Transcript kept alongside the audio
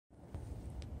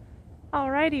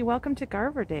Alrighty, welcome to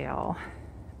Garverdale.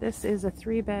 This is a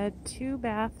 3-bed,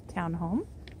 2-bath townhome,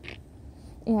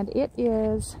 and it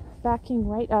is backing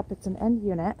right up. It's an end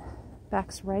unit,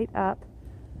 backs right up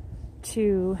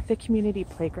to the community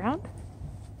playground,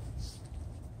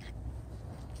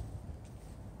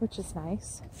 which is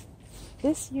nice.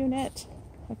 This unit,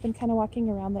 I've been kind of walking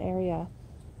around the area.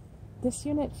 This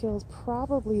unit feels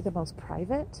probably the most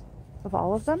private of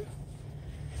all of them,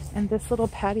 and this little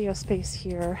patio space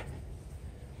here.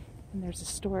 And there's a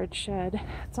storage shed.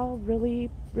 It's all really,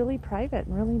 really private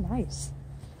and really nice.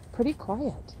 Pretty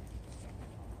quiet.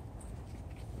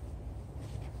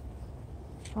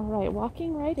 All right,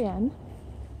 walking right in,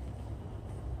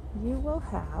 you will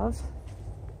have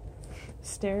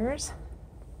stairs,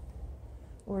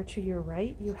 or to your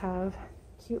right, you have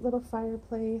cute little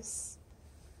fireplace,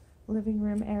 living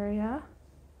room area,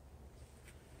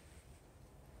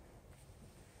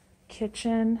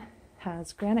 kitchen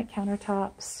has granite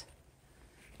countertops.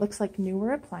 Looks like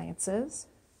newer appliances,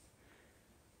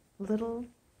 little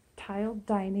tiled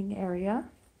dining area,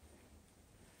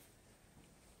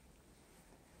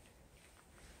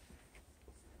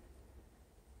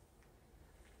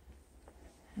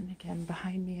 and again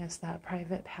behind me is that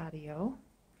private patio.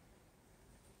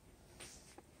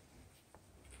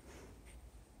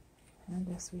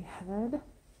 And as we head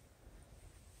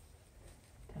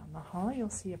down the hall, you'll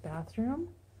see a bathroom.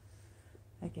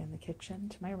 Again, the kitchen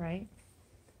to my right.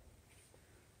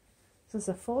 This is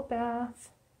a full bath.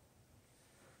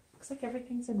 Looks like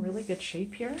everything's in really good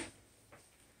shape here.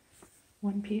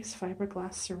 One-piece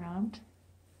fiberglass surround.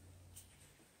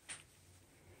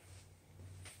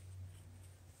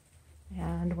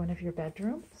 And one of your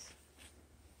bedrooms.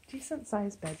 Decent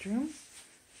sized bedroom.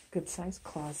 Good sized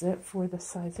closet for the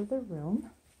size of the room.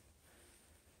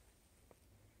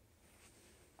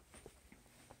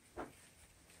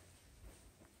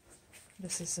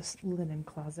 This is a linen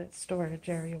closet, storage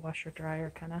area, washer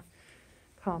dryer kind of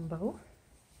combo.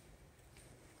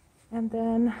 And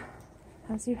then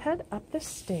as you head up the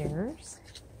stairs,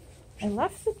 I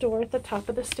left the door at the top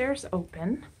of the stairs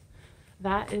open.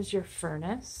 That is your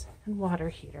furnace and water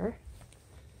heater.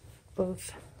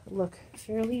 Both look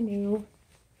fairly new.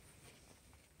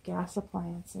 Gas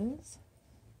appliances.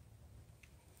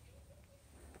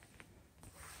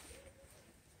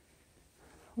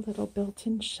 Little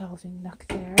built-in shelving nook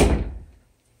there.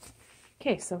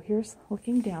 Okay, so here's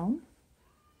looking down.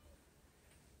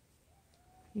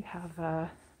 You have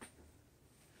a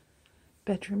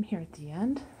bedroom here at the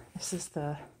end. This is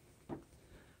the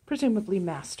presumably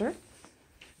master,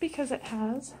 because it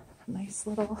has a nice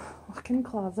little walk-in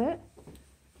closet.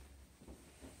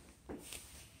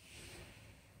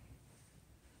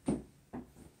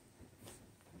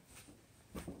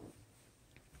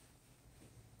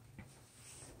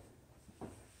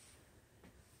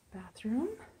 Bathroom.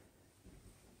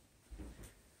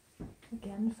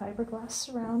 Again, fiberglass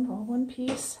surround, all one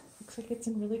piece. Looks like it's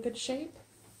in really good shape.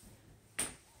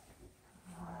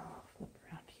 Flip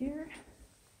around here.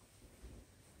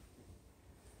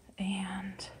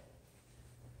 And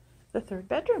the third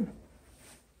bedroom.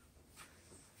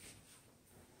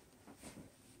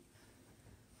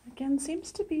 Again,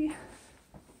 seems to be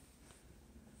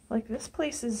like this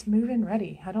place is move-in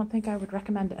ready. I don't think I would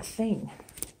recommend a thing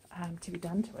to be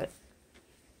done to it.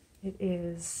 It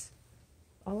is,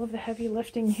 all of the heavy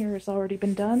lifting here has already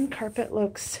been done. Carpet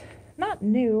looks not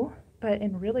new, but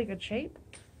in really good shape.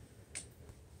 I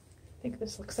think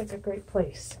this looks like a great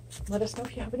place. Let us know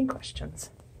if you have any questions.